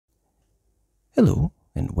Hello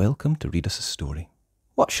and welcome to Read Us a Story.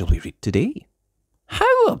 What shall we read today?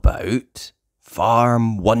 How about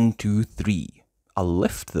Farm 123, a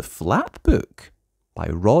Lift the Flap book by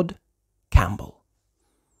Rod Campbell.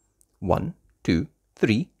 1, 2,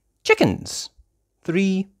 3 chickens.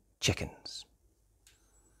 3 chickens.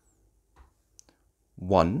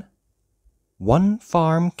 1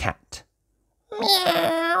 farm cat.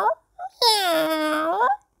 Meow, meow.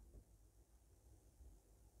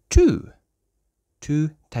 2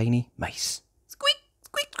 tiny mice. Squeak,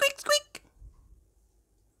 squeak, squeak, squeak.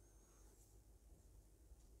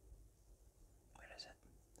 Where is it?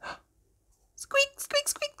 Squeak, squeak,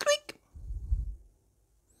 squeak, squeak.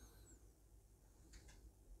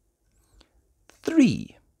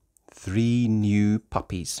 3 new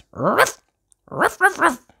puppies. Ruff, ruff, ruff,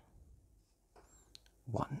 ruff.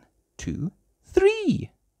 1, 2,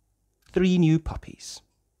 3 new puppies.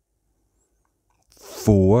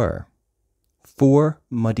 4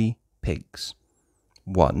 muddy pigs.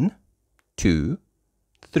 1, 2,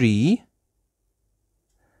 3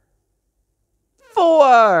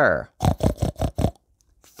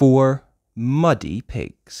 4 muddy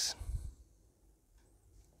pigs.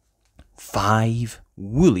 5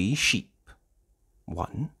 woolly sheep.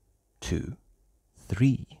 1, 2,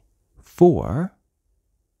 3, 4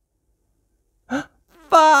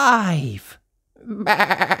 5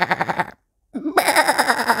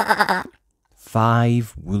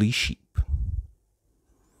 5 woolly sheep.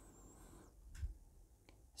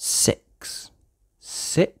 6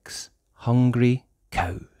 hungry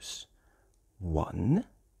cows. 1,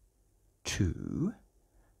 2,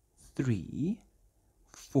 3,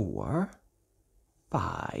 4,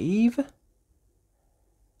 5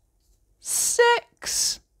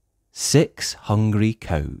 6 hungry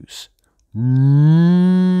cows.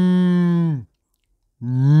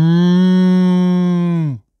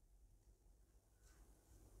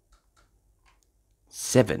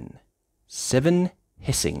 7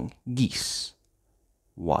 hissing geese.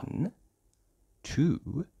 1,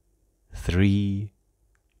 2, 3,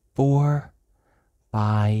 4,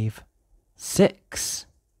 5, 6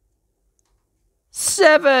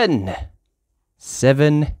 7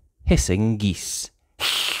 hissing geese.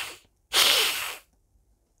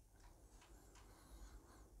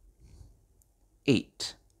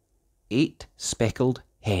 8 speckled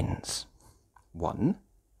hens. 1,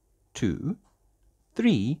 2,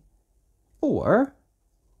 3, 4,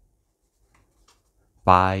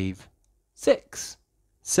 5, 6,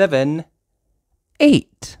 7,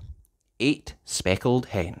 8 speckled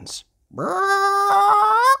hens.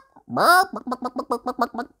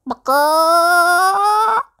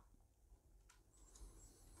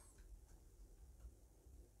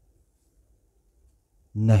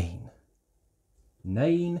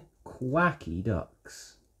 9 quacky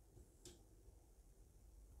ducks.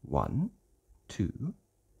 1, 2,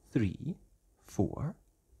 3, 4,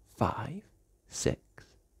 5, 6,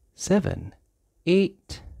 7,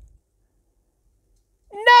 8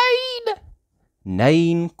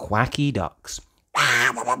 9 quacky ducks.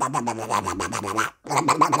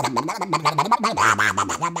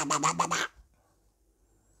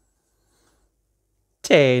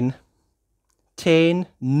 10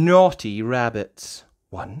 naughty rabbits.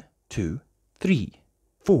 1, 2, 3,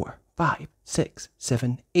 4, 5, 6,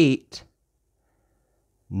 7, 8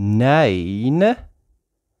 9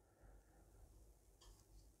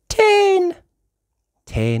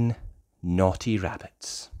 10 naughty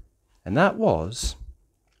rabbits. And that was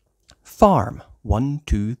Farm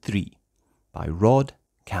 123 by Rod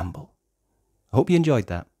Campbell. I hope you enjoyed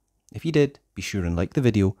that. If you did, be sure and like the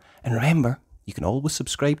video. And remember, you can always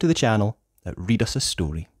subscribe to the channel at Read Us a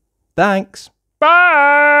Story. Thanks. Bye.